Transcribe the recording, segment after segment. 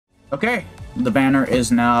Okay, the banner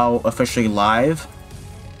is now officially live.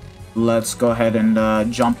 Let's go ahead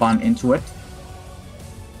and jump on into it.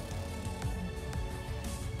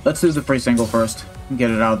 Let's do the free single first and get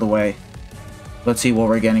it out of the way. Let's see what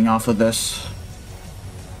we're getting off of this.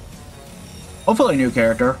 Hopefully a new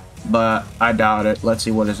character, but I doubt it. Let's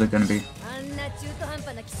see, what is it going to be?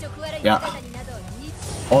 Yeah.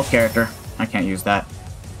 Old character. I can't use that.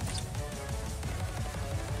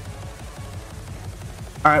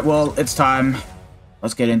 Alright, well, it's time.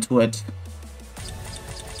 Let's get into it.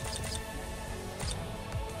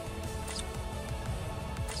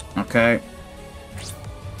 Okay.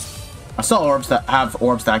 I saw orbs that have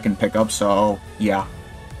orbs that I can pick up, so yeah.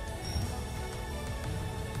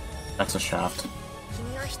 That's a shaft.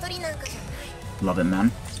 Love it,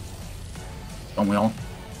 man. Don't we all?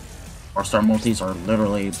 4-star multis are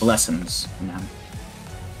literally blessings, man.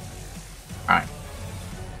 Alright.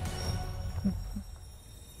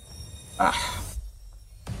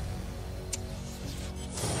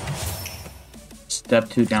 Step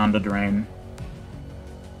 2 down the drain.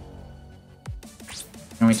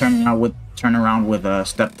 Can we turn around with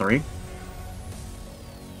step 3?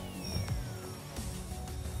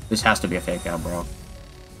 This has to be a fake out, bro.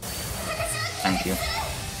 Thank you.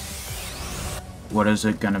 What is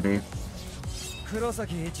it gonna be?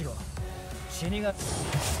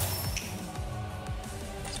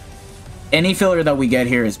 Any filler that we get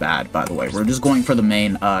here is bad, by the way. We're just going for the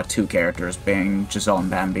main 2 characters, being Giselle and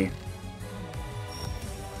Bambi.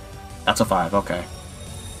 That's a 5, okay.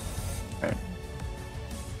 Alright.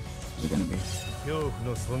 What's it gonna be?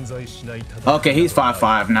 Okay, he's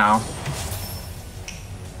 5/5 now.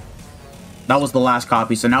 That was the last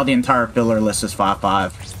copy, so now the entire filler list is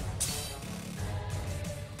 5/5.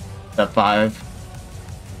 Step 5.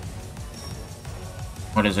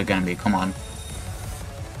 What is it gonna be? Come on.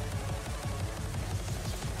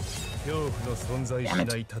 Damn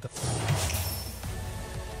it.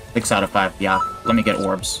 6 out of 5, yeah. Let me get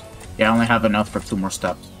orbs. Yeah, I only have enough for 2 more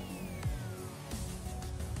steps.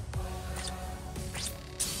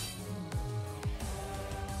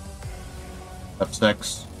 Step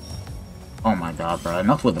 6. Oh my god, bro.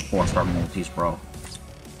 Enough with the 4-star multis, bro.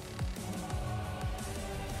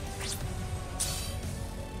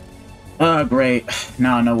 Great.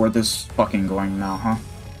 Now I know where this is fucking going now, huh?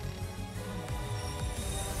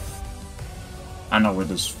 I know where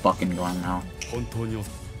this is fucking going now.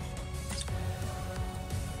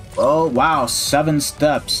 Oh, wow. 7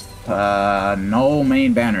 steps. No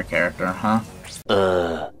main banner character, huh?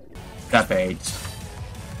 Step 8.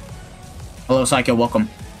 Hello, Psycho. Welcome.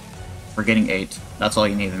 We're getting 8. That's all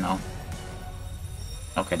you need to know.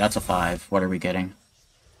 Okay, that's a 5. What are we getting?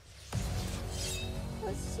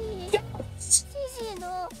 Yes!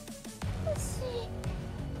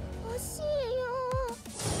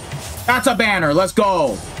 That's a banner. Let's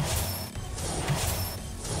go.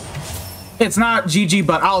 It's not GG,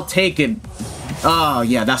 but I'll take it. Oh,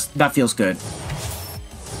 yeah, that feels good.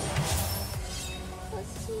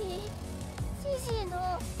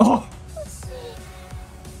 Oh.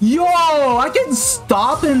 Yo, I can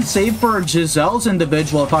stop and save for Giselle's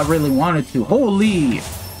individual if I really wanted to. Holy.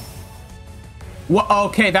 What?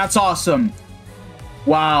 Okay, that's awesome.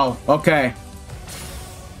 Wow. Okay.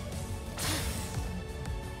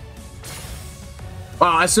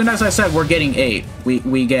 Wow, as soon as I said we're getting 8,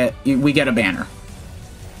 we get a banner.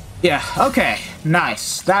 Yeah, okay.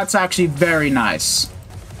 Nice. That's actually very nice.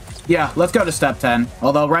 Yeah, let's go to step 10.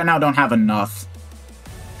 Although right now I don't have enough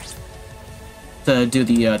to do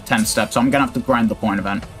the 10 steps, so I'm gonna have to grind the point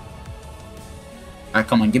event. Alright,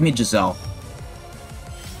 come on, give me Giselle.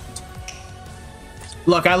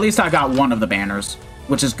 Look, at least I got one of the banners,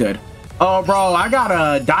 which is good. Oh, bro, I got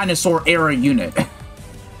a dinosaur era unit.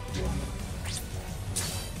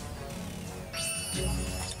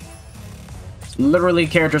 Literally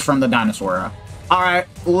characters from the dinosaur era. Alright,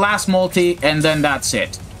 last multi, and then that's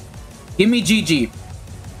it. Give me GG.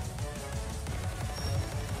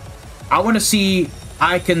 I want to see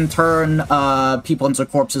I can turn people into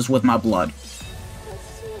corpses with my blood.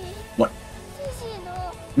 What?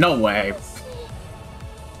 No way.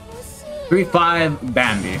 3/5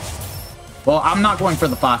 Bambi. Well, I'm not going for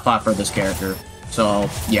the 5/5 for this character. So,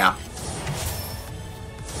 yeah.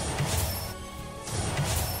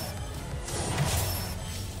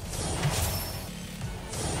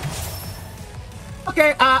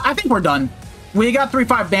 Okay, I think we're done. We got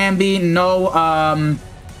 3/5 Bambi,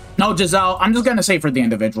 no Giselle. I'm just gonna say for the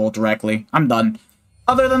individual directly. I'm done.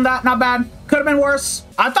 Other than that, not bad. Could have been worse.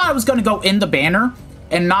 I thought I was gonna go in the banner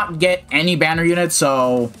and not get any banner units,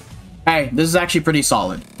 so hey, this is actually pretty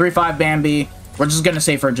solid. 3/5 Bambi. We're just gonna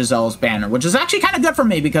save for Giselle's banner, which is actually kind of good for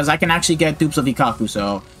me because I can actually get dupes of Ikaku,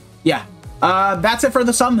 so yeah. That's it for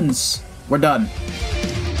the summons. We're done.